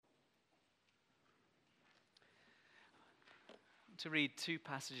to read two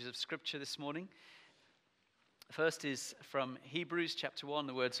passages of Scripture this morning. The first is from Hebrews chapter 1.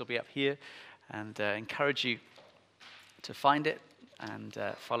 The words will be up here, and encourage you to find it and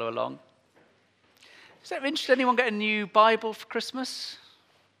follow along. Is that of interest? Anyone get a new Bible for Christmas?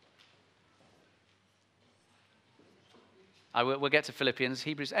 We'll get to Philippians.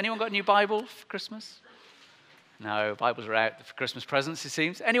 Hebrews. Anyone got a new Bible for Christmas? No, Bibles are out for Christmas presents, it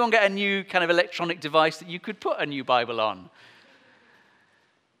seems. Anyone get a new kind of electronic device that you could put a new Bible on?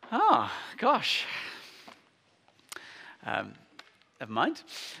 Ah, gosh. Never mind.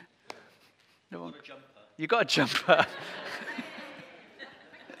 No one. You got a jumper.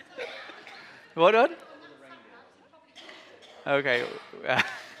 What? Okay.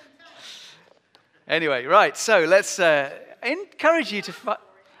 Anyway, right. So let's encourage you to.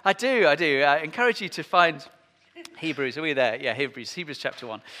 I do. I encourage you to find Hebrews. Are we there? Yeah, Hebrews chapter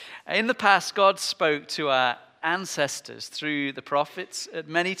 1. In the past, God spoke to our ancestors through the prophets at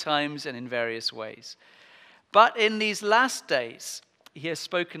many times and in various ways. But in these last days, he has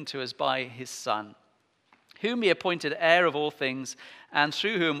spoken to us by his Son, whom he appointed heir of all things, and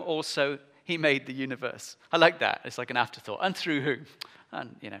through whom also he made the universe. I like that. It's like an afterthought. And through whom?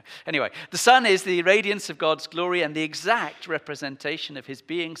 And, Anyway, the Son is the radiance of God's glory and the exact representation of his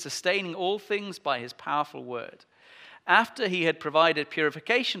being, sustaining all things by his powerful word. After he had provided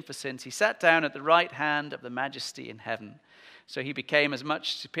purification for sins, he sat down at the right hand of the Majesty in heaven. So he became as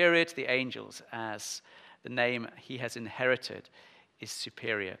much superior to the angels as the name he has inherited is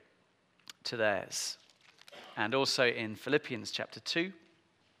superior to theirs. And also in Philippians chapter 2,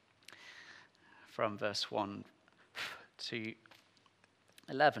 from verse 1 to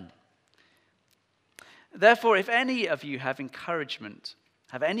 11. Therefore, if any of you have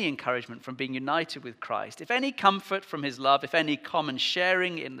any encouragement from being united with Christ, if any comfort from his love, if any common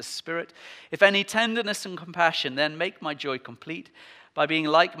sharing in the Spirit, if any tenderness and compassion, then make my joy complete by being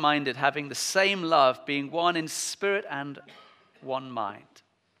like-minded, having the same love, being one in spirit and one mind.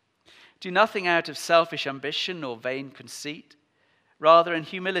 Do nothing out of selfish ambition or vain conceit. Rather, in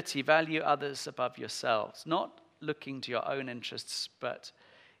humility, value others above yourselves, not looking to your own interests, but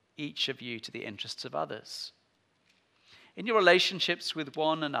each of you to the interests of others. In your relationships with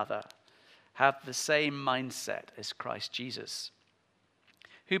one another, have the same mindset as Christ Jesus,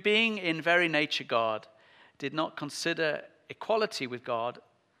 who being in very nature God, did not consider equality with God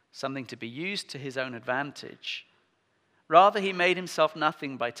something to be used to his own advantage. Rather, he made himself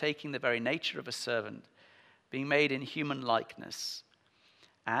nothing by taking the very nature of a servant, being made in human likeness,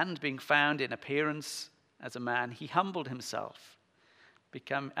 and being found in appearance as a man, he humbled himself,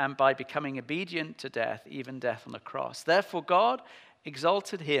 and by becoming obedient to death, even death on the cross. Therefore God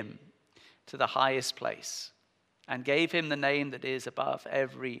exalted him to the highest place and gave him the name that is above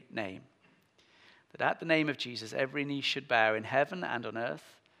every name, that at the name of Jesus every knee should bow in heaven and on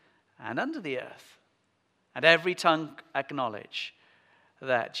earth and under the earth, and every tongue acknowledge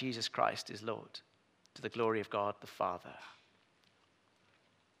that Jesus Christ is Lord, to the glory of God the Father.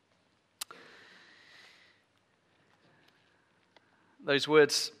 Those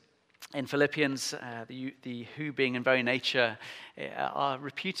words in Philippians, the who being in very nature, are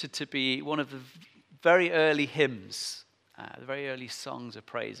reputed to be one of the very early hymns, the very early songs of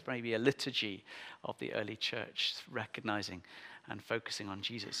praise, maybe a liturgy of the early church, recognizing and focusing on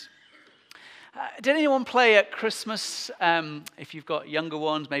Jesus. Did anyone play at Christmas? If you've got younger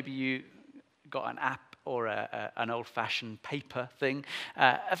ones, maybe you got an app or an old-fashioned paper thing.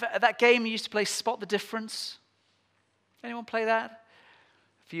 That game you used to play, Spot the Difference. Anyone play that?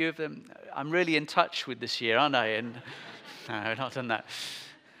 Few of them. I'm really in touch with this year, aren't I? And no, I've not done that.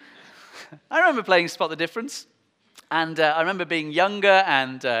 I remember playing Spot the Difference, and I remember being younger,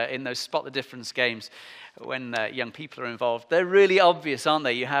 and in those Spot the Difference games, when young people are involved, they're really obvious, aren't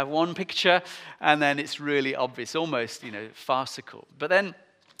they? You have one picture, and then it's really obvious, almost, farcical. But then,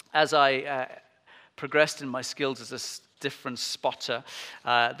 as I progressed in my skills as a different spotter,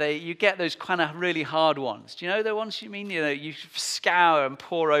 you get those kind of really hard ones. Do you know the ones you mean? You scour and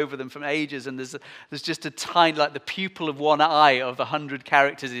pore over them from ages, and there's just a tiny, like the pupil of one eye of 100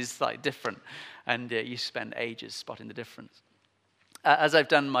 characters is like different, and you spend ages spotting the difference. As I've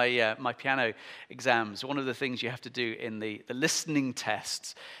done my piano exams, one of the things you have to do in the listening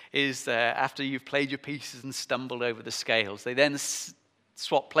tests is after you've played your pieces and stumbled over the scales, they then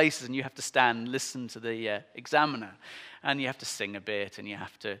swap places, and you have to stand and listen to the examiner. And you have to sing a bit, and you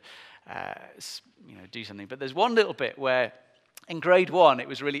have to, do something. But there's one little bit where, in grade 1, it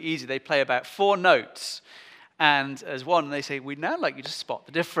was really easy. They play about 4 notes, and as one, they say, "We'd now like you to spot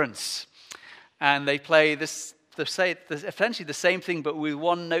the difference." And they play essentially the same thing, but with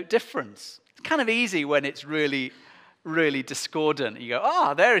 1 note difference. It's kind of easy when it's really really discordant. You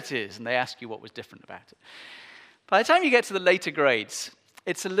go, there it is, and they ask you what was different about it. By the time you get to the later grades,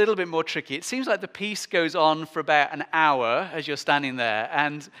 it's a little bit more tricky. It seems like the piece goes on for about an hour as you're standing there,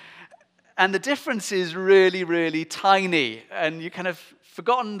 and the difference is really, really tiny, and you kind of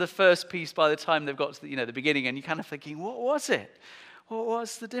forgotten the first piece by the time they've got to the beginning, and you're kind of thinking, what was it? What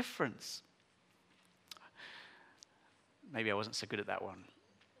was the difference? Maybe I wasn't so good at that one.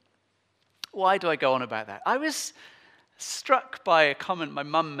 Why do I go on about that? I was struck by a comment my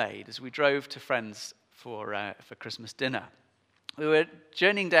mum made as we drove to friends for Christmas dinner. We were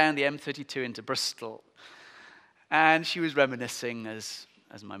journeying down the M32 into Bristol, and she was reminiscing, as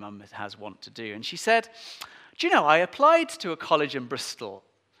my mum has wont to do. And she said, do you know, I applied to a college in Bristol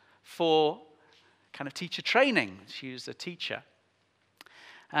for kind of teacher training. She was a teacher.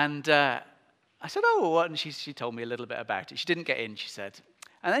 And I said, oh, what? And she told me a little bit about it. She didn't get in, she said.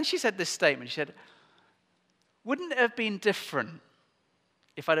 And then she said this statement. She said, wouldn't it have been different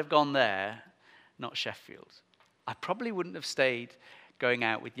if I'd have gone there, not Sheffield? I probably wouldn't have stayed going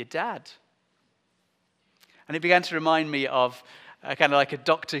out with your dad. And it began to remind me of kind of like a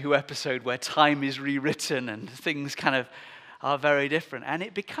Doctor Who episode where time is rewritten and things kind of are very different. And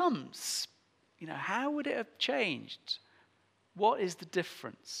it becomes, how would it have changed? What is the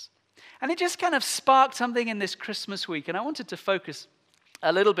difference? And it just kind of sparked something in this Christmas week. And I wanted to focus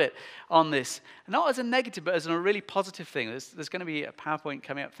a little bit on this, not as a negative, but as a really positive thing. There's going to be a PowerPoint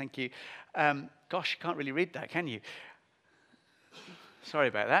coming up, thank you. Gosh, you can't really read that, can you? Sorry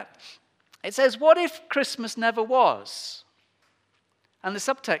about that. It says, what if Christmas never was? And the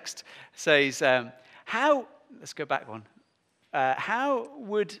subtext says, let's go back one. How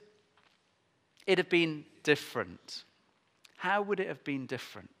would it have been different? How would it have been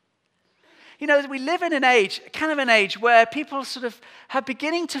different? We live in an age where people sort of are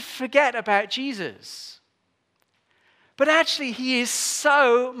beginning to forget about Jesus. But actually, he is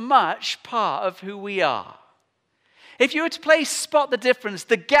so much part of who we are. If you were to spot the difference,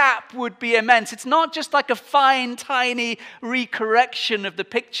 the gap would be immense. It's not just like a fine, tiny recorrection of the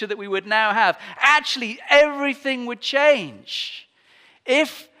picture that we would now have. Actually, everything would change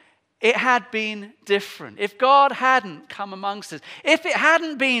if it had been different. If God hadn't come amongst us. If it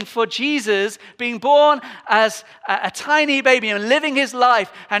hadn't been for Jesus being born as a tiny baby and living his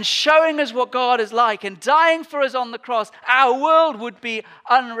life and showing us what God is like and dying for us on the cross, our world would be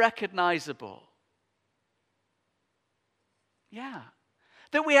unrecognizable. Yeah.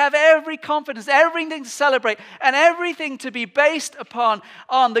 That we have every confidence, everything to celebrate, and everything to be based upon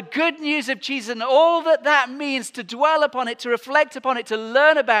on the good news of Jesus and all that means, to dwell upon it, to reflect upon it, to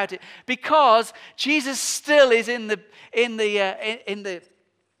learn about it, because Jesus still is in the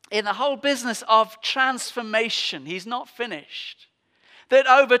whole business of transformation. He's not finished. That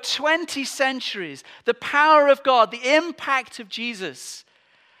over 20 centuries, the power of God, the impact of Jesus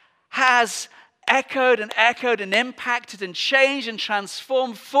has echoed and impacted and changed and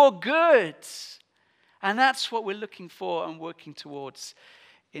transformed for good. And that's what we're looking for and working towards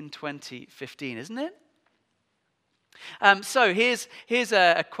in 2015, isn't it? So here's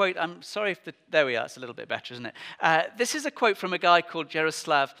a quote. I'm sorry there we are. It's a little bit better, isn't it? This is a quote from a guy called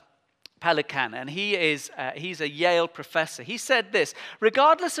Jaroslav Pelikan, and he's a Yale professor. He said this: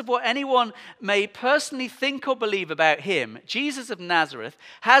 regardless of what anyone may personally think or believe about him, Jesus of Nazareth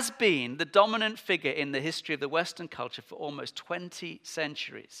has been the dominant figure in the history of the Western culture for almost 20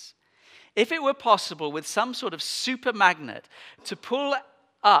 centuries. If it were possible with some sort of super magnet to pull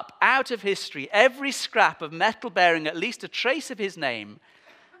up out of history every scrap of metal bearing at least a trace of his name,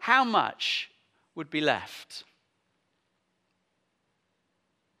 how much would be left?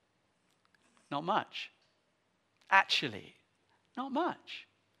 Not much. Actually, not much.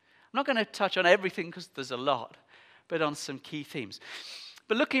 I'm not going to touch on everything because there's a lot, but on some key themes.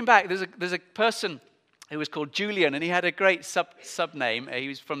 But looking back, there's a person who was called Julian, and he had a great sub name. He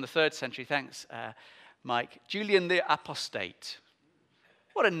was from the 3rd century. Thanks, Mike. Julian the Apostate.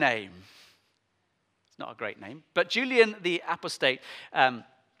 What a name. It's not a great name. But Julian the Apostate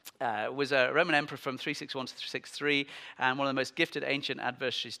was a Roman emperor from 361 to 363, and one of the most gifted ancient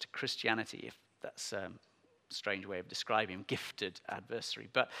adversaries to Christianity, if that's a strange way of describing him, gifted adversary.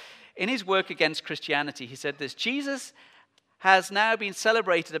 But in his work against Christianity, he said this: Jesus has now been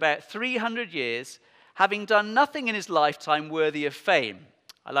celebrated about 300 years, having done nothing in his lifetime worthy of fame.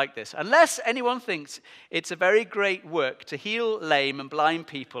 I like this. Unless anyone thinks it's a very great work to heal lame and blind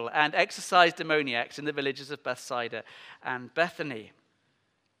people and exorcise demoniacs in the villages of Bethsaida and Bethany.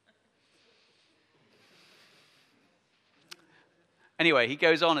 Anyway, he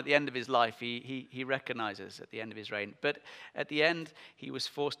goes on at the end of his life. He recognizes at the end of his reign. But at the end, he was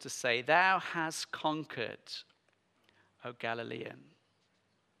forced to say, "Thou hast conquered, O Galilean.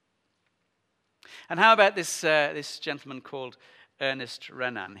 And how about this gentleman called Ernest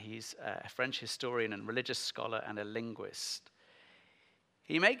Renan? He's a French historian and religious scholar and a linguist.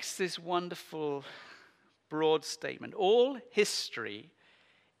 He makes this wonderful, broad statement. All history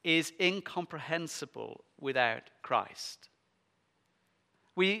is incomprehensible without Christ.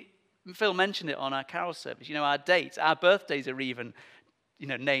 Phil mentioned it on our carol service. Our dates, our birthdays are even,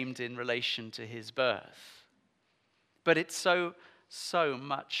 named in relation to his birth. But it's so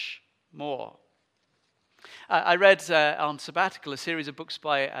much more. I read on sabbatical a series of books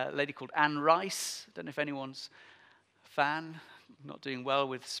by a lady called Anne Rice. I don't know if anyone's a fan. Not doing well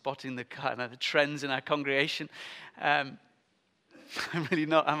with spotting the trends in our congregation. I'm really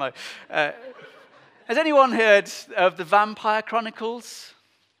not, am I? Has anyone heard of the Vampire Chronicles?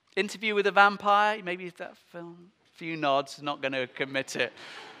 Interview with a Vampire? Maybe that film? A few nods, not going to commit it.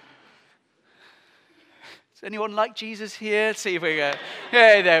 Does anyone like Jesus here? Let's see if we go.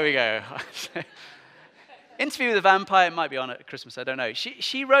 Yeah, there we go. Interview with a Vampire, it might be on at Christmas, I don't know.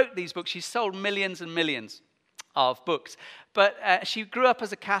 She wrote these books. She sold millions and millions of books. But she grew up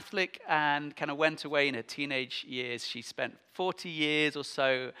as a Catholic and kind of went away in her teenage years. She spent 40 years or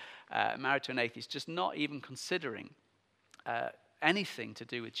so married to an atheist, just not even considering anything to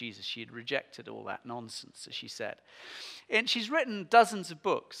do with Jesus. She had rejected all that nonsense, as she said. And she's written dozens of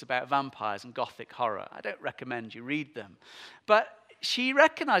books about vampires and Gothic horror. I don't recommend you read them. But she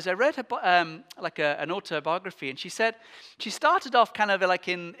recognized, I read her an autobiography, and she said she started off kind of like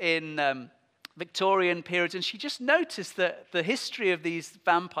in Victorian periods, and she just noticed that the history of these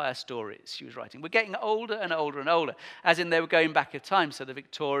vampire stories she was writing were getting older and older and older, as in they were going back in time. So the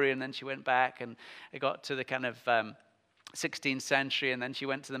Victorian, then she went back, and it got to the kind of 16th century, and then she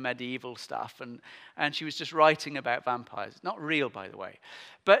went to the medieval stuff, and she was just writing about vampires. Not real, by the way.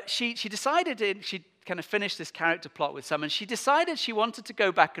 But she decided, she kind of finished this character plot with some, and she decided she wanted to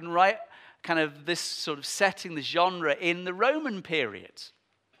go back and write kind of this sort of setting, the genre in the Roman period.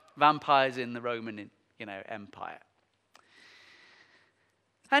 Vampires in the Roman, Empire.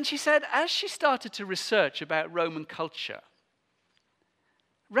 And she said, as she started to research about Roman culture,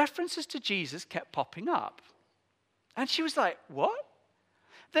 references to Jesus kept popping up. And she was like, what?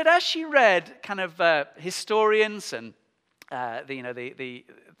 That as she read kind of historians and the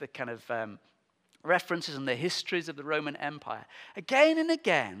kind of references and the histories of the Roman Empire, again and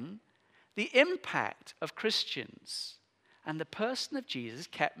again, the impact of Christians and the person of Jesus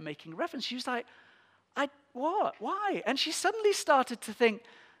kept making reference. She was like, what? Why? And she suddenly started to think,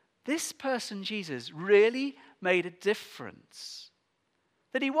 this person, Jesus, really made a difference.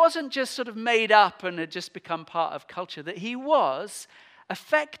 That he wasn't just sort of made up and had just become part of culture, that he was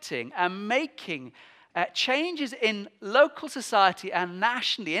affecting and making changes in local society and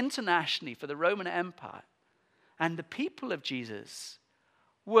nationally, internationally for the Roman Empire. And the people of Jesus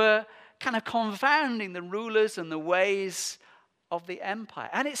were kind of confounding the rulers and the ways of the empire.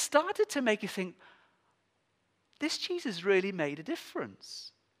 And it started to make you think, this Jesus really made a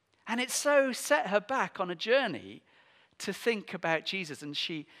difference. And it so set her back on a journey to think about Jesus. And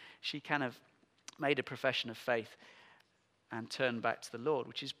she kind of made a profession of faith and turned back to the Lord,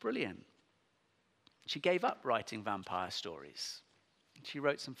 which is brilliant. She gave up writing vampire stories. She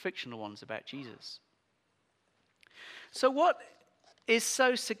wrote some fictional ones about Jesus. So what is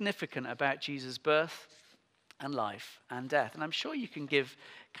so significant about Jesus' birth and life and death? And I'm sure you can give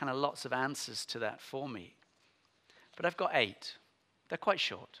kind of lots of answers to that for me. But I've got 8. They're quite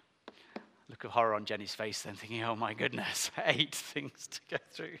short. Look of horror on Jenny's face then, thinking, oh my goodness, 8 things to go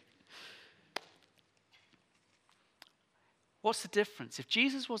through. What's the difference? If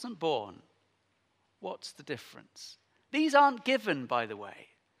Jesus wasn't born, what's the difference? These aren't given, by the way.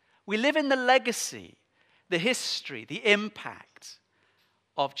 We live in the legacy, the history, the impact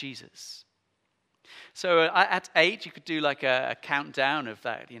of Jesus. So at 8, you could do like a countdown of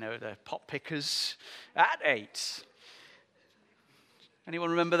that, the pot pickers. At 8.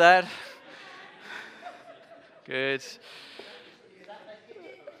 Anyone remember that? Good.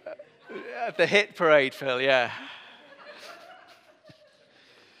 At the hit parade, Phil, yeah.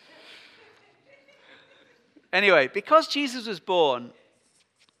 Anyway, because Jesus was born,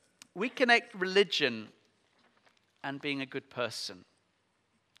 we connect religion and being a good person.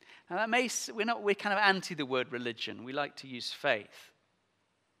 Now we're kind of anti the word religion. We like to use faith.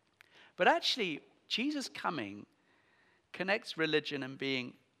 But actually, Jesus coming connects religion and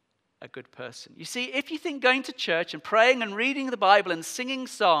being a good person. You see, if you think going to church and praying and reading the Bible and singing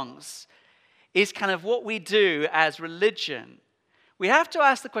songs is kind of what we do as religion, we have to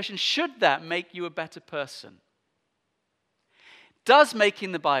ask the question, should that make you a better person? Does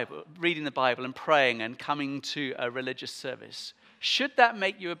reading the Bible and praying and coming to a religious service, should that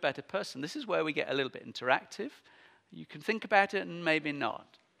make you a better person? This is where we get a little bit interactive. You can think about it and maybe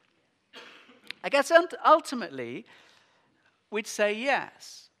not. I guess ultimately, we'd say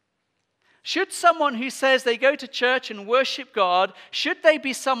yes. Should someone who says they go to church and worship God, should they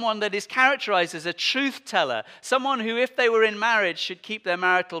be someone that is characterized as a truth teller, someone who, if they were in marriage, should keep their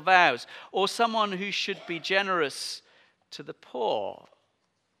marital vows, or someone who should be generous to the poor?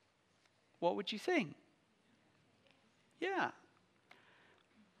 What would you think? Yeah.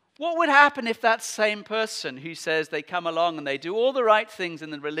 What would happen if that same person who says they come along and they do all the right things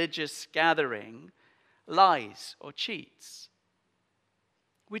in the religious gathering lies or cheats?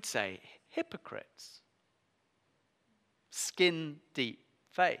 We'd say hypocrites. Skin deep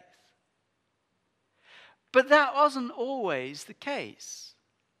faith. But that wasn't always the case.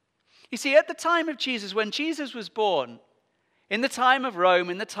 You see, at the time of Jesus, when Jesus was born, in the time of Rome,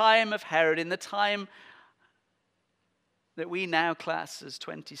 in the time of Herod, in the time that we now class as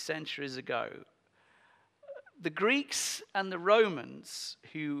 20 centuries ago, the Greeks and the Romans,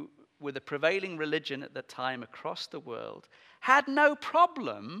 who were the prevailing religion at the time across the world, had no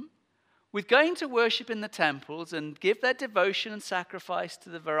problem with going to worship in the temples and give their devotion and sacrifice to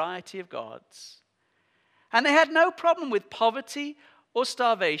the variety of gods. And they had no problem with poverty or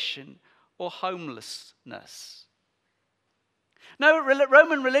starvation or homelessness. No,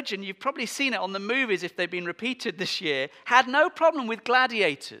 Roman religion, you've probably seen it on the movies if they've been repeated this year, had no problem with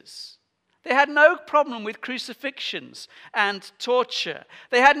gladiators. They had no problem with crucifixions and torture.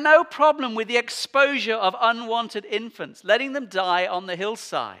 They had no problem with the exposure of unwanted infants, letting them die on the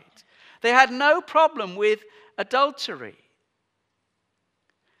hillside. They had no problem with adultery.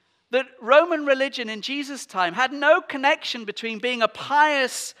 The Roman religion in Jesus' time had no connection between being a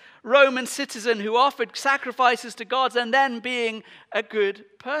pious Roman citizen who offered sacrifices to gods and then being a good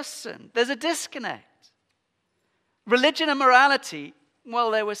person. There's a disconnect. Religion and morality,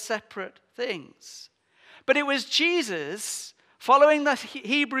 well, they were separate things. But it was Jesus, following the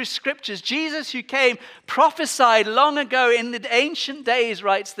Hebrew scriptures, Jesus who came, prophesied long ago in the ancient days,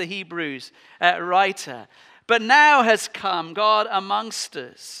 writes the Hebrews writer, but now has come God amongst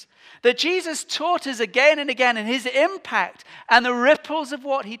us. That Jesus taught us again and again, and his impact and the ripples of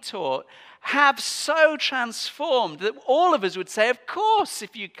what he taught have so transformed that all of us would say, of course,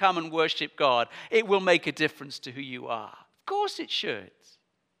 if you come and worship God, it will make a difference to who you are. Of course it should.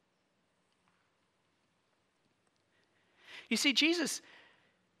 You see, Jesus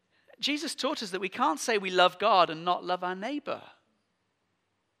taught us that we can't say we love God and not love our neighbor.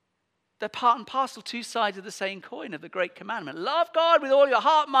 They're part and parcel, two sides of the same coin of the great commandment. Love God with all your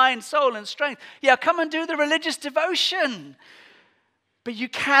heart, mind, soul, and strength. Yeah, come and do the religious devotion. But you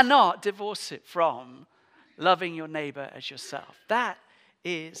cannot divorce it from loving your neighbor as yourself. That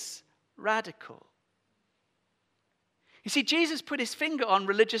is radical. You see, Jesus put his finger on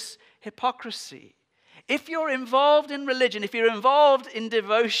religious hypocrisy. If you're involved in religion, if you're involved in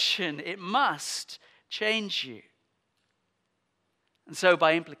devotion, it must change you. And so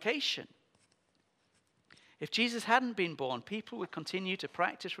by implication, if Jesus hadn't been born, people would continue to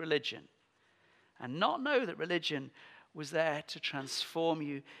practice religion and not know that religion was there to transform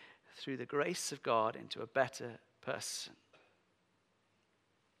you through the grace of God into a better person.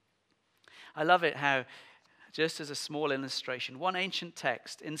 I love it how, just as a small illustration, one ancient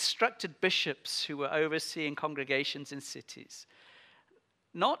text instructed bishops who were overseeing congregations in cities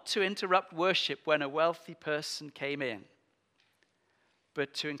not to interrupt worship when a wealthy person came in,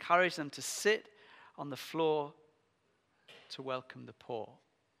 but to encourage them to sit on the floor to welcome the poor.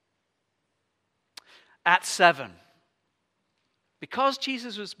 At 7, because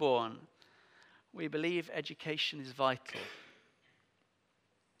Jesus was born, we believe education is vital.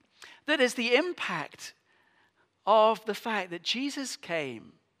 That is the impact of the fact that Jesus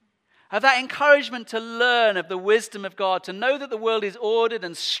came, of that encouragement to learn of the wisdom of God, to know that the world is ordered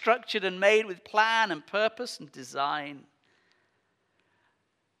and structured and made with plan and purpose and design.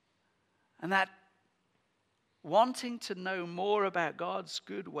 And that wanting to know more about God's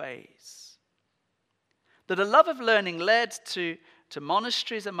good ways. That a love of learning led to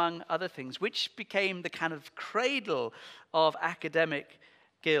monasteries, among other things, which became the kind of cradle of academic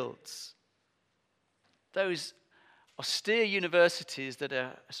guilds. Those austere universities that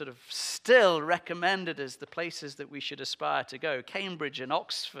are sort of still recommended as the places that we should aspire to go, Cambridge and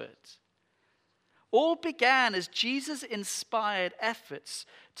Oxford, all began as Jesus-inspired efforts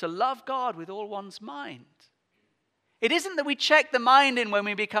to love God with all one's mind. It isn't that we check the mind in when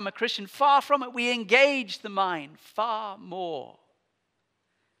we become a Christian. Far from it, we engage the mind far more.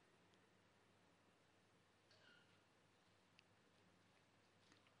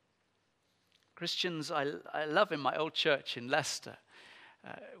 Christians I love in my old church in Leicester.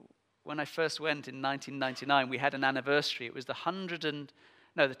 When I first went in 1999, we had an anniversary. It was the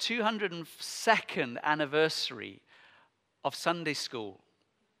 202nd anniversary of Sunday school.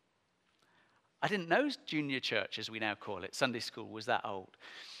 I didn't know junior church, as we now call it, Sunday school, was that old.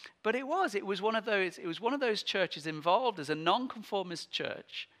 But it was one of those churches involved as a nonconformist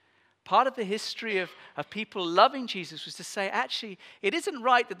church. Part of the history of people loving Jesus was to say, actually, it isn't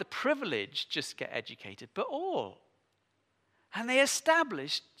right that the privileged just get educated, but all. And they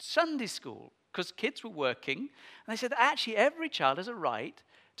established Sunday school because kids were working. And they said that actually every child has a right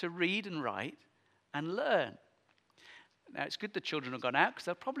to read and write and learn. Now, it's good the children have gone out because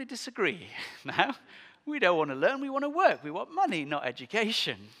they'll probably disagree. Now, we don't want to learn, we want to work. We want money, not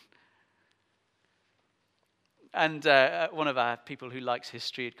education. And one of our people who likes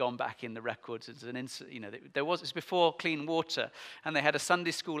history had gone back in the records as an it's before clean water, and they had a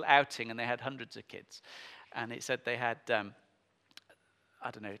Sunday school outing, and they had hundreds of kids. And it said they had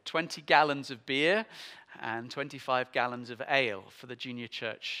 20 gallons of beer and 25 gallons of ale for the junior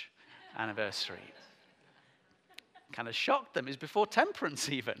church anniversary. Kind of shocked them. It was before temperance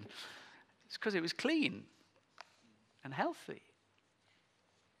even. It's because it was clean and healthy.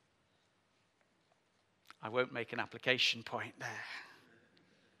 I won't make an application point there.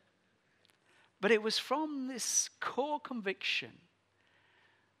 But it was from this core conviction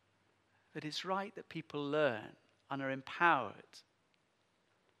that it's right that people learn and are empowered.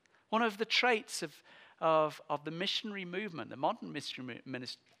 One of the traits of the missionary movement, the modern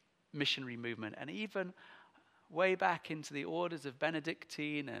missionary movement, and even way back into the orders of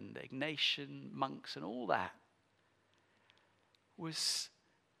Benedictine and Ignatian monks and all that, was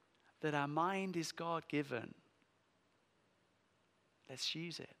that our mind is God-given. Let's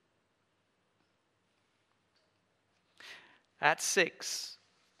use it. At 6,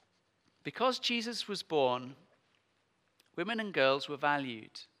 because Jesus was born, women and girls were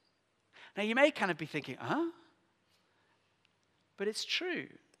valued. Now you may kind of be thinking, but it's true.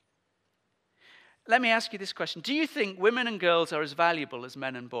 Let me ask you this question. Do you think women and girls are as valuable as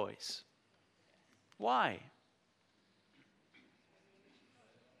men and boys? Why?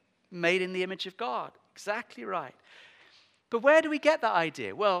 Made in the image of God. Exactly right. But where do we get that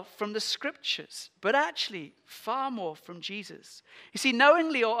idea? Well, from the scriptures, but actually far more from Jesus. You see,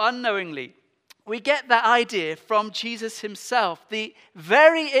 knowingly or unknowingly, we get that idea from Jesus himself, the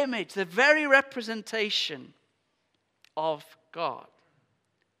very image, the very representation of God.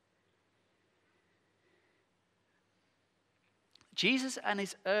 Jesus and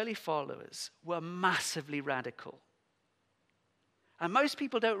his early followers were massively radical. And most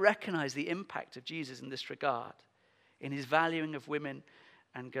people don't recognize the impact of Jesus in this regard, in his valuing of women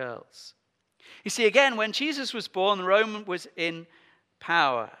and girls. You see, again, when Jesus was born, Rome was in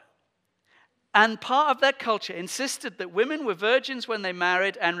power. And part of their culture insisted that women were virgins when they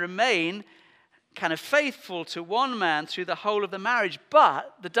married and remain kind of faithful to one man through the whole of the marriage.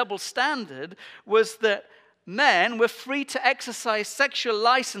 But the double standard was that men were free to exercise sexual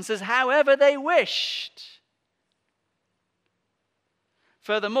licenses however they wished.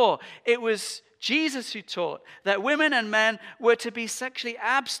 Furthermore, it was Jesus who taught that women and men were to be sexually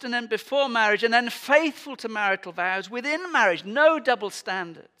abstinent before marriage and then faithful to marital vows within marriage. No double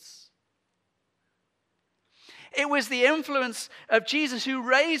standards. It was the influence of Jesus who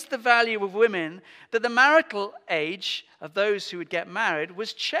raised the value of women that the marital age of those who would get married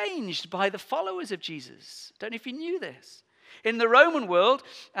was changed by the followers of Jesus. Don't know if you knew this. In the Roman world,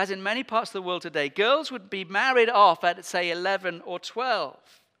 as in many parts of the world today, girls would be married off at, say, 11 or 12.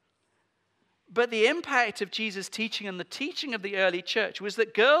 But the impact of Jesus' teaching and the teaching of the early church was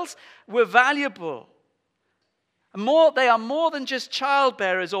that girls were valuable. They are more than just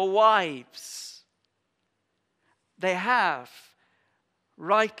childbearers or wives. They have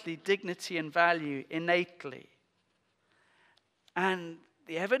rightly dignity and value innately. And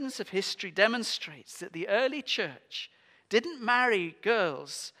the evidence of history demonstrates that the early church didn't marry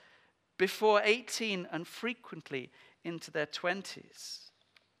girls before 18 and frequently into their 20s.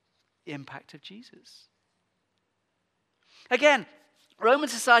 The impact of Jesus. Again, Roman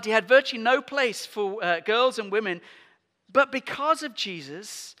society had virtually no place for girls and women, but because of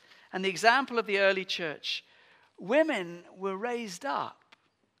Jesus and the example of the early church, women were raised up.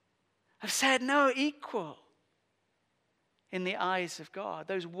 I've said no, equal in the eyes of God.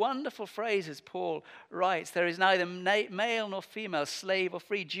 Those wonderful phrases Paul writes, there is neither male nor female, slave or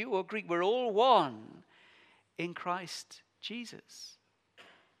free, Jew or Greek, we're all one in Christ Jesus.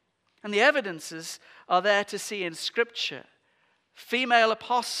 And the evidences are there to see in Scripture. Female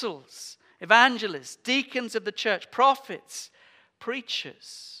apostles, evangelists, deacons of the church, prophets,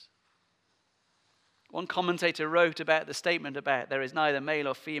 preachers. One commentator wrote about the statement about there is neither male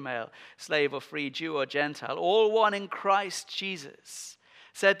or female, slave or free, Jew or Gentile, all one in Christ Jesus,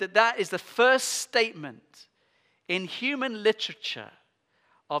 said that that is the first statement in human literature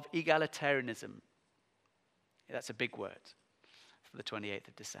of egalitarianism. That's a big word for the 28th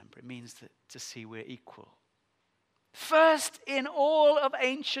of December. It means that to see we're equal. First in all of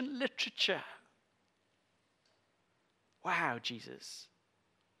ancient literature. Wow, Jesus.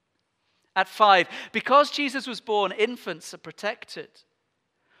 At 5, because Jesus was born, infants are protected.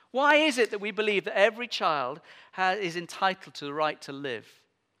 Why is it that we believe that every child is entitled to the right to live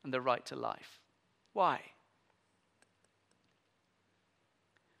and the right to life? Why?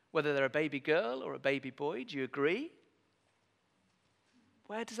 Whether they're a baby girl or a baby boy, do you agree?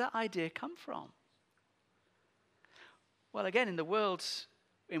 Where does that idea come from? Well, again, in the world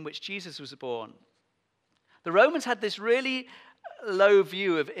in which Jesus was born, the Romans had this really low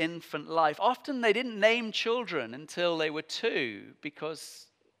view of infant life. Often they didn't name children until they were 2 because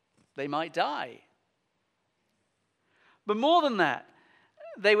they might die. But more than that,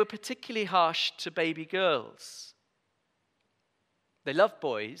 they were particularly harsh to baby girls. They loved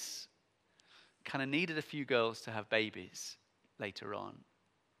boys, kind of needed a few girls to have babies later on.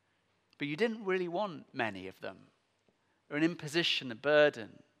 But you didn't really want many of them. They're an imposition, a burden,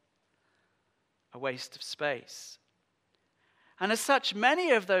 a waste of space. And as such,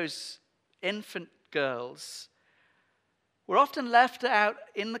 many of those infant girls were often left out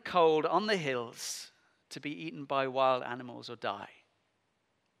in the cold on the hills to be eaten by wild animals or die.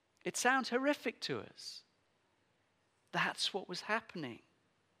 It sounds horrific to us. That's what was happening.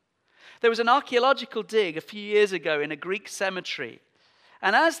 There was an archaeological dig a few years ago in a Greek cemetery.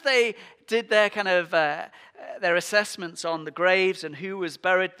 And as they did their their assessments on the graves and who was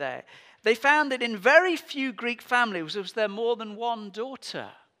buried there, they found that in very few Greek families was there more than one daughter.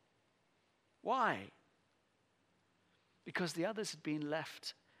 Why? Because the others had been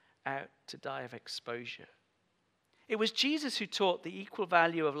left out to die of exposure. It was Jesus who taught the equal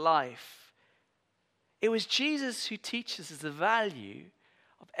value of life. It was Jesus who teaches us the value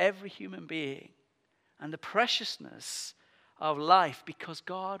of every human being and the preciousness of life because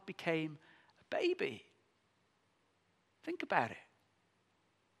God became a baby. Think about it.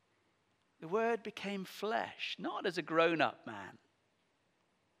 The Word became flesh, not as a grown-up man,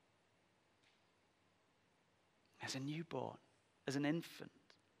 as a newborn, as an infant.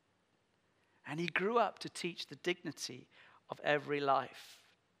 And he grew up to teach the dignity of every life.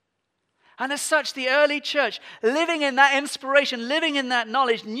 And as such, the early church, living in that inspiration, living in that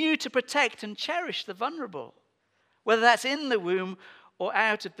knowledge, knew to protect and cherish the vulnerable, whether that's in the womb or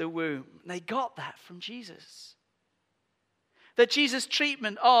out of the womb. They got that from Jesus. That Jesus'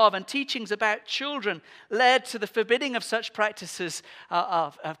 treatment of and teachings about children led to the forbidding of such practices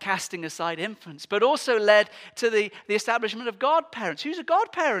of casting aside infants, but also led to the establishment of godparents. Who's a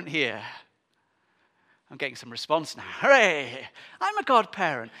godparent here? I'm getting some response now. Hooray! I'm a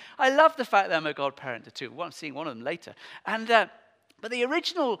godparent. I love the fact that I'm a godparent to 2. I'm seeing one of them later. But the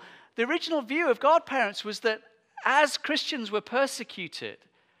original view of godparents was that as Christians were persecuted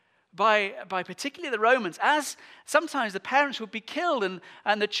by particularly the Romans, as sometimes the parents would be killed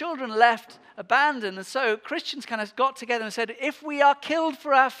and the children left abandoned. And so Christians kind of got together and said, if we are killed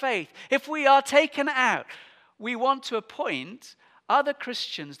for our faith, if we are taken out, we want to appoint other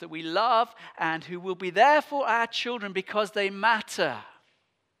Christians that we love and who will be there for our children because they matter.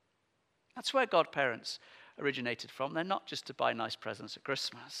 That's where godparents originated from. They're not just to buy nice presents at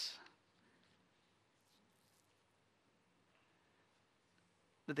Christmas.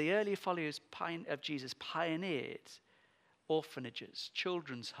 The early followers of Jesus pioneered orphanages,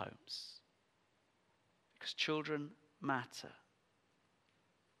 children's homes, because children matter.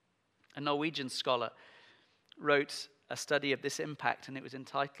 A Norwegian scholar wrote a study of this impact, and it was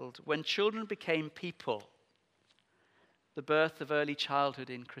entitled, "When Children Became People, the Birth of Early Childhood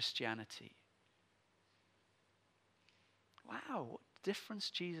in Christianity." Wow, what difference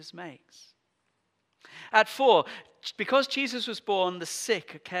Jesus makes. At 4, because Jesus was born, the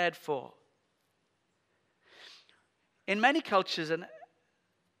sick are cared for. In many cultures, and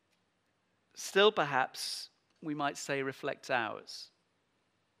still perhaps we might say reflects ours,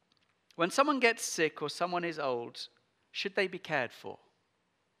 when someone gets sick or someone is old, should they be cared for?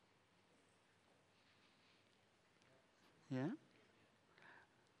 Yeah?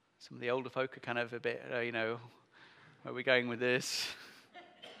 Some of the older folk are kind of a bit, where are we going with this?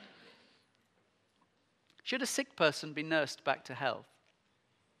 Should a sick person be nursed back to health?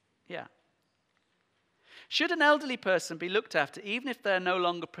 Yeah. Should an elderly person be looked after even if they're no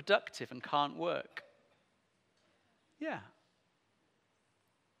longer productive and can't work? Yeah.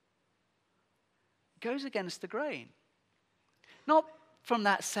 goes against the grain. Not from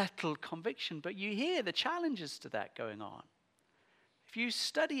that settled conviction, but you hear the challenges to that going on. If you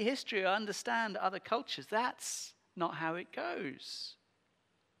study history or understand other cultures, that's not how it goes.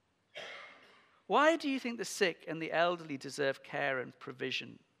 Why do you think the sick and the elderly deserve care and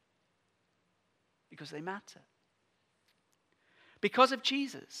provision? Because they matter. Because of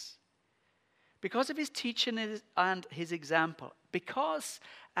Jesus. Because of his teaching and his example. Because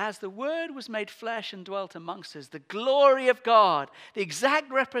as the Word was made flesh and dwelt amongst us, the glory of God, the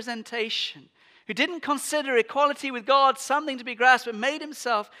exact representation, who didn't consider equality with God something to be grasped, but made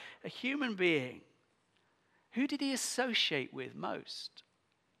himself a human being. Who did he associate with most?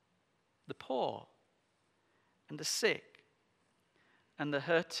 The poor and the sick and the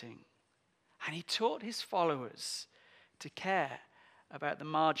hurting. And he taught his followers to care about the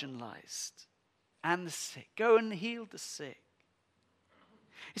marginalized and the sick. Go and heal the sick.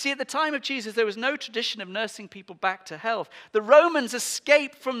 You see, at the time of Jesus, there was no tradition of nursing people back to health. The Romans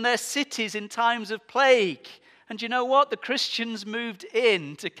escaped from their cities in times of plague. And you know what? The Christians moved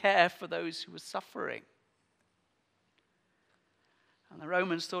in to care for those who were suffering. And the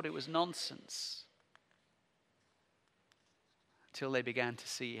Romans thought it was nonsense until they began to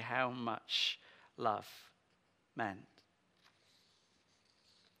see how much love meant.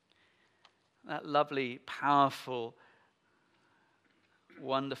 That lovely, powerful,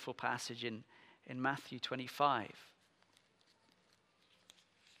 wonderful passage in Matthew 25.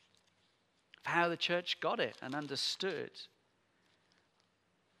 Of how the church got it and understood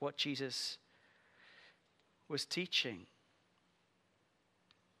what Jesus was teaching.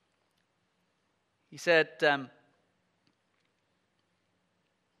 He said,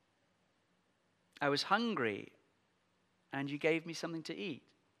 I was hungry and you gave me something to eat.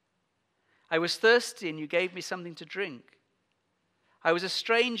 I was thirsty and you gave me something to drink. I was a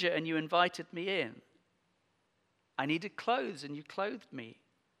stranger and you invited me in. I needed clothes and you clothed me.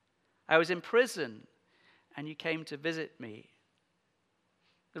 I was in prison and you came to visit me.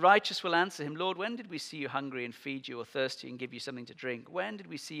 The righteous will answer him, Lord, when did we see you hungry and feed you, or thirsty and give you something to drink? When did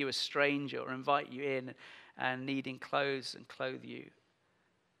we see you a stranger or invite you in and needing clothes and clothe you?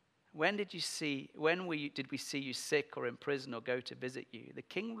 Did we see you sick or in prison or go to visit you? The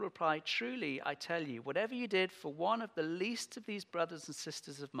king will reply, truly, I tell you, whatever you did for one of the least of these brothers and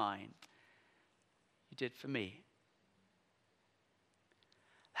sisters of mine, you did for me.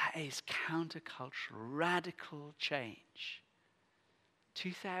 That is countercultural, radical change.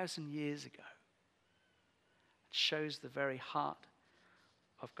 2,000 years ago. It shows the very heart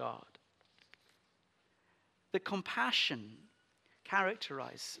of God. The compassion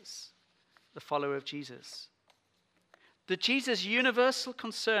characterizes the follower of Jesus. That Jesus' universal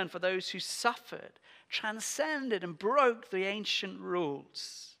concern for those who suffered transcended and broke the ancient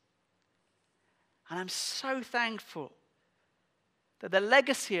rules. And I'm so thankful that the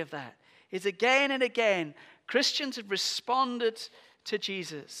legacy of that is again and again, Christians have responded to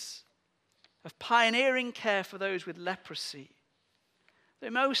Jesus, of pioneering care for those with leprosy.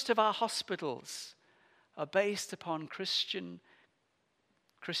 That most of our hospitals are based upon Christian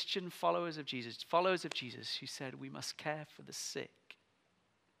followers of Jesus who said we must care for the sick.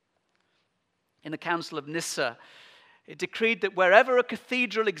 In the Council of Nyssa, it decreed that wherever a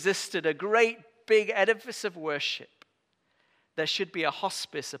cathedral existed, a great big edifice of worship, there should be a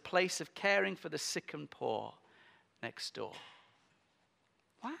hospice, a place of caring for the sick and poor next door.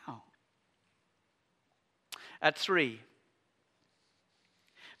 Wow. At 3,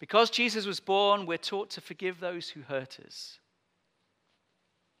 because Jesus was born, we're taught to forgive those who hurt us.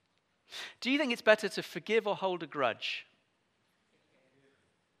 Do you think it's better to forgive or hold a grudge?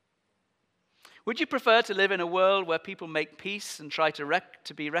 Would you prefer to live in a world where people make peace and try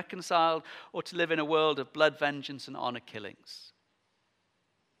to be reconciled, or to live in a world of blood vengeance and honor killings?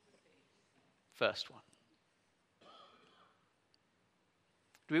 First one.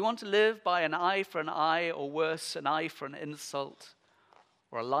 Do we want to live by an eye for an eye, or worse, an eye for an insult,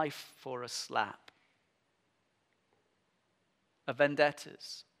 or a life for a slap? Of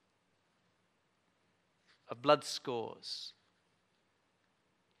vendettas, of blood scores.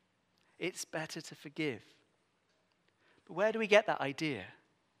 It's better to forgive. But where do we get that idea?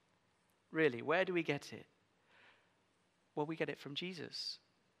 Really, where do we get it? Well, we get it from Jesus.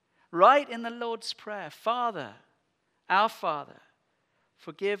 Right in the Lord's Prayer, Father, our Father,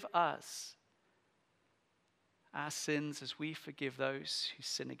 forgive us our sins as we forgive those who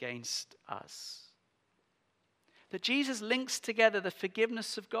sin against us. That Jesus links together the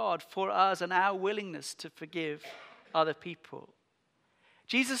forgiveness of God for us and our willingness to forgive other people.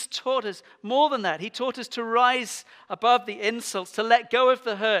 Jesus taught us more than that. He taught us to rise above the insults, to let go of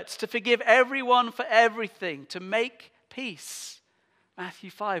the hurts, to forgive everyone for everything, to make peace. Matthew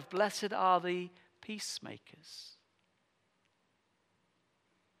 5, blessed are the peacemakers.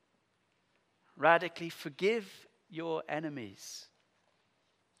 Radically forgive your enemies.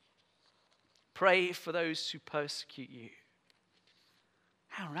 Pray for those who persecute you.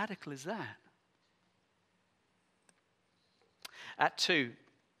 How radical is that? At 2,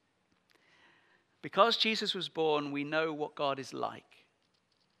 because Jesus was born, we know what God is like.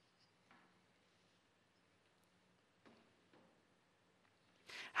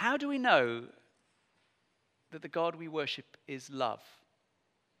 How do we know that the God we worship is love?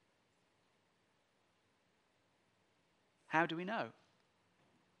 How do we know?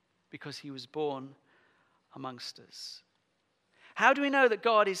 Because he was born amongst us. How do we know that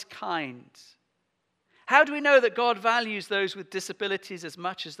God is kind? How do we know that God values those with disabilities as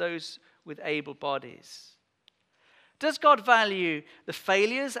much as those with able bodies? Does God value the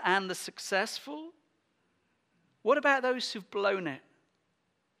failures and the successful? What about those who've blown it?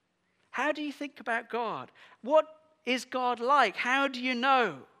 How do you think about God? What is God like? How do you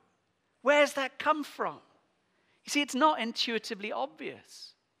know? Where's that come from? You see, it's not intuitively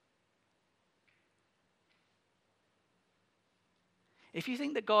obvious. If you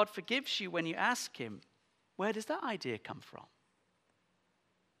think that God forgives you when you ask him, where does that idea come from?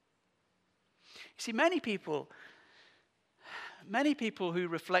 You see, many people who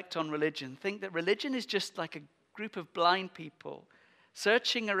reflect on religion think that religion is just like a group of blind people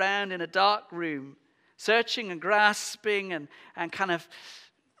searching around in a dark room, searching and grasping and kind of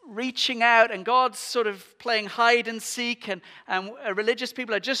reaching out, and God's sort of playing hide and seek, and religious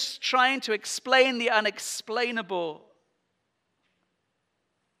people are just trying to explain the unexplainable.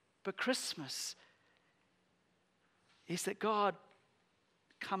 But Christmas is that God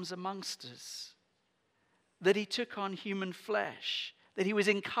comes amongst us, that he took on human flesh, that he was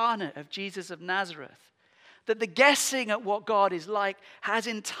incarnate of Jesus of Nazareth, that the guessing at what God is like has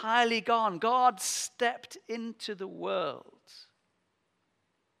entirely gone. God stepped into the world.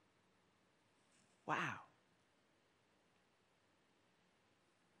 Wow.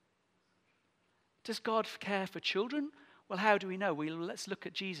 Does God care for children? Well, how do we know? Well, let's look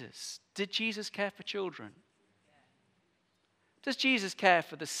at Jesus. Did Jesus care for children? Does Jesus care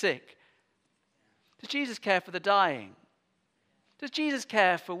for the sick? Does Jesus care for the dying? Does Jesus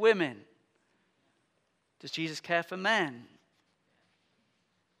care for women? Does Jesus care for men?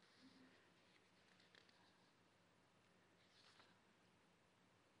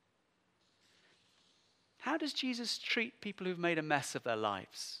 How does Jesus treat people who've made a mess of their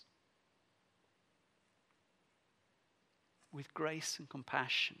lives? With grace and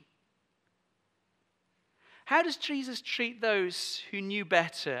compassion. How does Jesus treat those who knew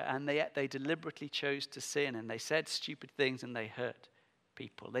better and yet they deliberately chose to sin, and they said stupid things and they hurt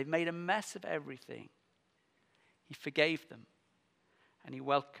people? They've made a mess of everything. He forgave them and he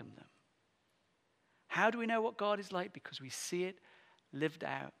welcomed them. How do we know what God is like? Because we see it lived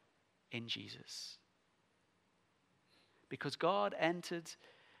out in Jesus. Because God entered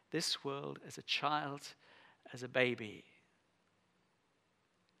this world as a child, as a baby.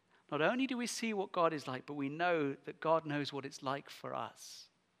 Not only do we see what God is like, but we know that God knows what it's like for us.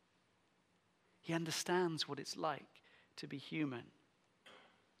 He understands what it's like to be human.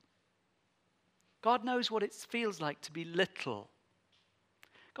 God knows what it feels like to be little.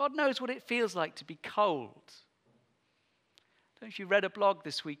 God knows what it feels like to be cold. I don't know if you read a blog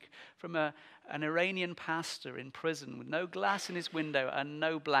this week from an Iranian pastor in prison with no glass in his window and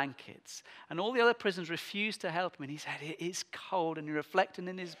no blankets. And all the other prisoners refused to help him. And he said, it is cold. And he reflected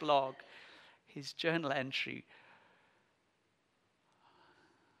in his blog, his journal entry,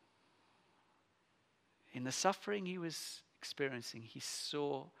 in the suffering he was experiencing, he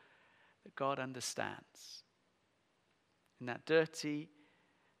saw that God understands. In that dirty,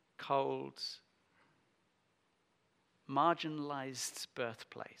 cold, marginalized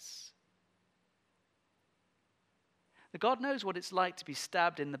birthplace. That God knows what it's like to be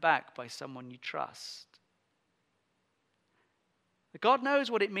stabbed in the back by someone you trust. That God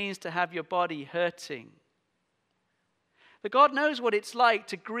knows what it means to have your body hurting. That God knows what it's like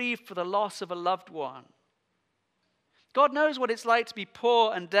to grieve for the loss of a loved one. God knows what it's like to be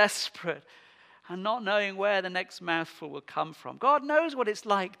poor and desperate and not knowing where the next mouthful will come from. God knows what it's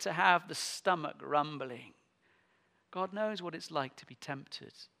like to have the stomach rumbling. God knows what it's like to be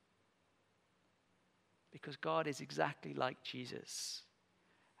tempted. Because God is exactly like Jesus.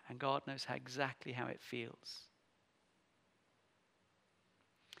 And God knows exactly how it feels.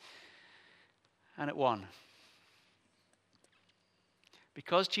 And at 1,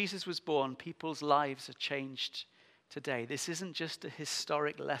 Because Jesus was born, people's lives are changed today. This isn't just a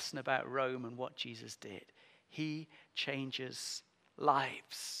historic lesson about Rome and what Jesus did. He changes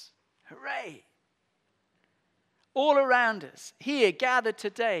lives. Hooray! All around us, here, gathered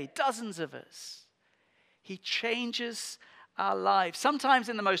today, dozens of us. He changes our lives, sometimes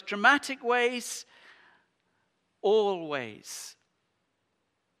in the most dramatic ways, always.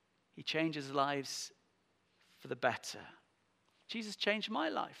 He changes lives for the better. Jesus changed my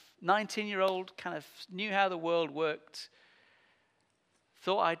life. 19-year-old, kind of knew how the world worked,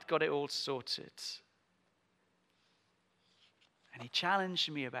 thought I'd got it all sorted. And he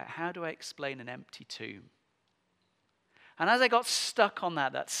challenged me about how do I explain an empty tomb. And as I got stuck on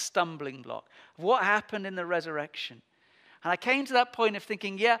that stumbling block of what happened in the resurrection, and I came to that point of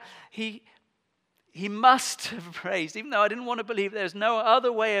thinking, yeah, he must have raised, even though I didn't want to believe there's no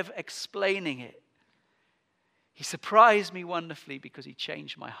other way of explaining it. He surprised me wonderfully because he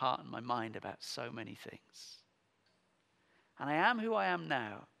changed my heart and my mind about so many things. And I am who I am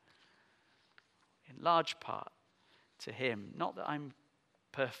now, in large part to him. Not that I'm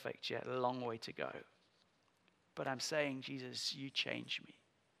perfect yet, a long way to go. But I'm saying, Jesus, you change me.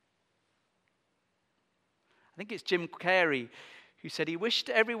 I think it's Jim Carrey who said he wished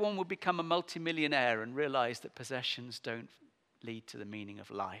everyone would become a multimillionaire and realize that possessions don't lead to the meaning of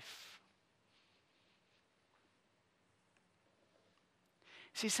life.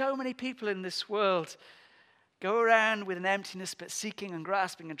 See, so many people in this world go around with an emptiness, but seeking and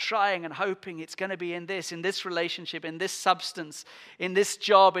grasping and trying and hoping it's going to be in this relationship, in this substance, in this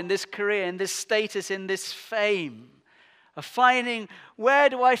job, in this career, in this status, in this fame. Of finding, where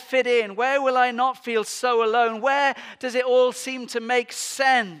do I fit in? Where will I not feel so alone? Where does it all seem to make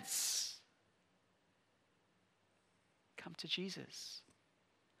sense? Come to Jesus.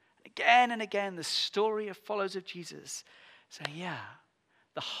 Again and again, the story of followers of Jesus saying, yeah,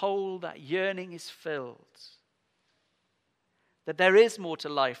 the hole, that yearning is filled. That there is more to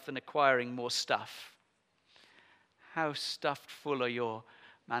life than acquiring more stuff. How stuffed full are your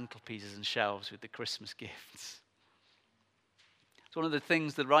mantelpieces and shelves with the Christmas gifts? It's one of the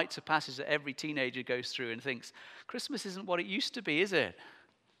things, the rites of passage that every teenager goes through and thinks, Christmas isn't what it used to be, is it?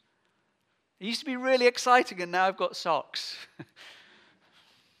 It used to be really exciting and now I've got socks.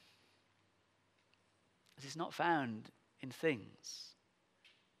 It's not found in things.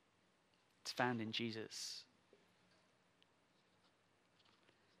 It's found in Jesus.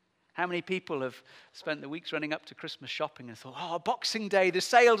 How many people have spent the weeks running up to Christmas shopping and thought, oh, Boxing Day, the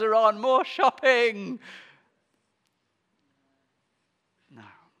sales are on, more shopping. No.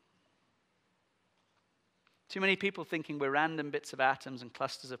 Too many people thinking we're random bits of atoms and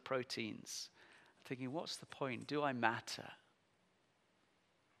clusters of proteins. Thinking, what's the point? Do I matter?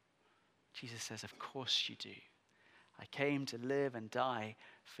 Jesus says, of course you do. I came to live and die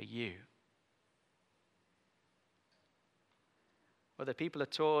for you. Whether people are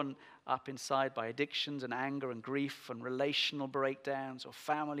torn up inside by addictions and anger and grief and relational breakdowns or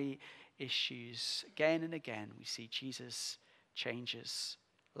family issues, again and again we see Jesus changes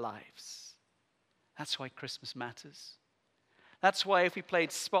lives. That's why Christmas matters. That's why if we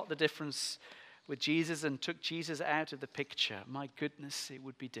played Spot the Difference with Jesus and took Jesus out of the picture, my goodness, it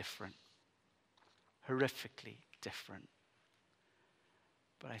would be different. Horrifically different.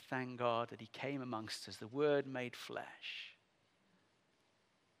 But I thank God that he came amongst us, the Word made flesh.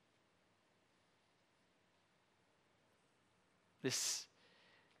 This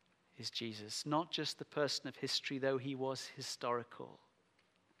is Jesus, not just the person of history, though he was historical,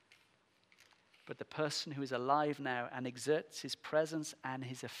 but the person who is alive now and exerts his presence and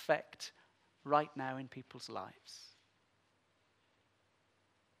his effect right now in people's lives.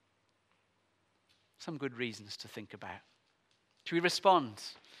 Some good reasons to think about. Should we respond?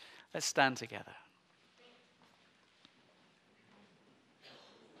 Let's stand together.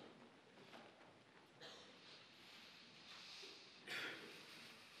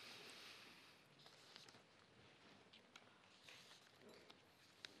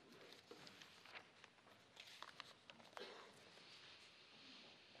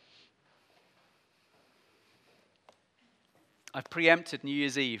 I've preempted New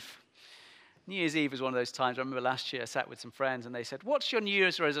Year's Eve. New Year's Eve was one of those times. I remember last year I sat with some friends and they said, what's your New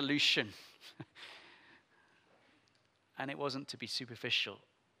Year's resolution? And it wasn't to be superficial.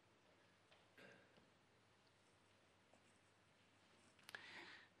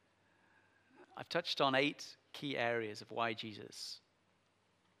 I've touched on 8 key areas of why Jesus.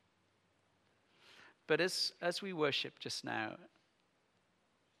 But as we worship just now,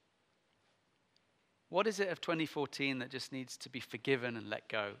 what is it of 2014 that just needs to be forgiven and let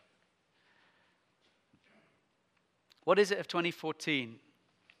go? What is it of 2014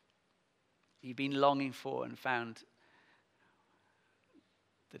 you've been longing for and found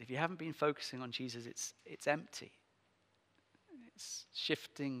that if you haven't been focusing on Jesus, it's empty? It's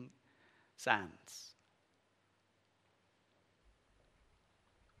shifting sands.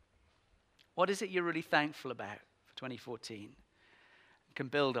 What is it you're really thankful about for 2014 and can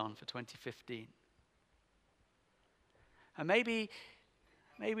build on for 2015? And maybe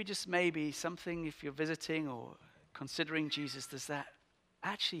just maybe something, if you're visiting or considering Jesus, does that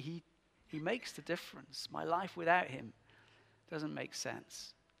actually he makes the difference. My life without him doesn't make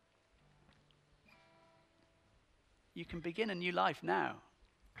sense. You can begin a new life now.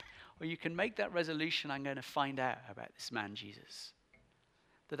 Or you can make that resolution, I'm going to find out about this man, Jesus.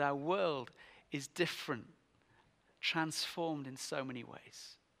 That our world is different, transformed in so many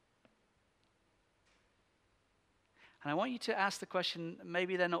ways. And I want you to ask the question,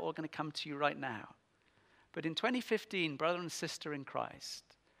 maybe they're not all going to come to you right now. But in 2015, brother and sister in Christ,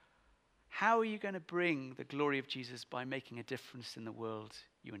 how are you going to bring the glory of Jesus by making a difference in the world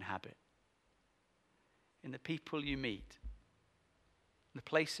you inhabit? In the people you meet, the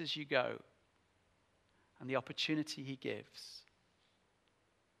places you go, and the opportunity he gives.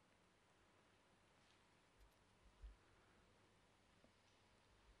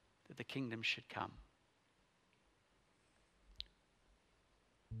 That the kingdom should come.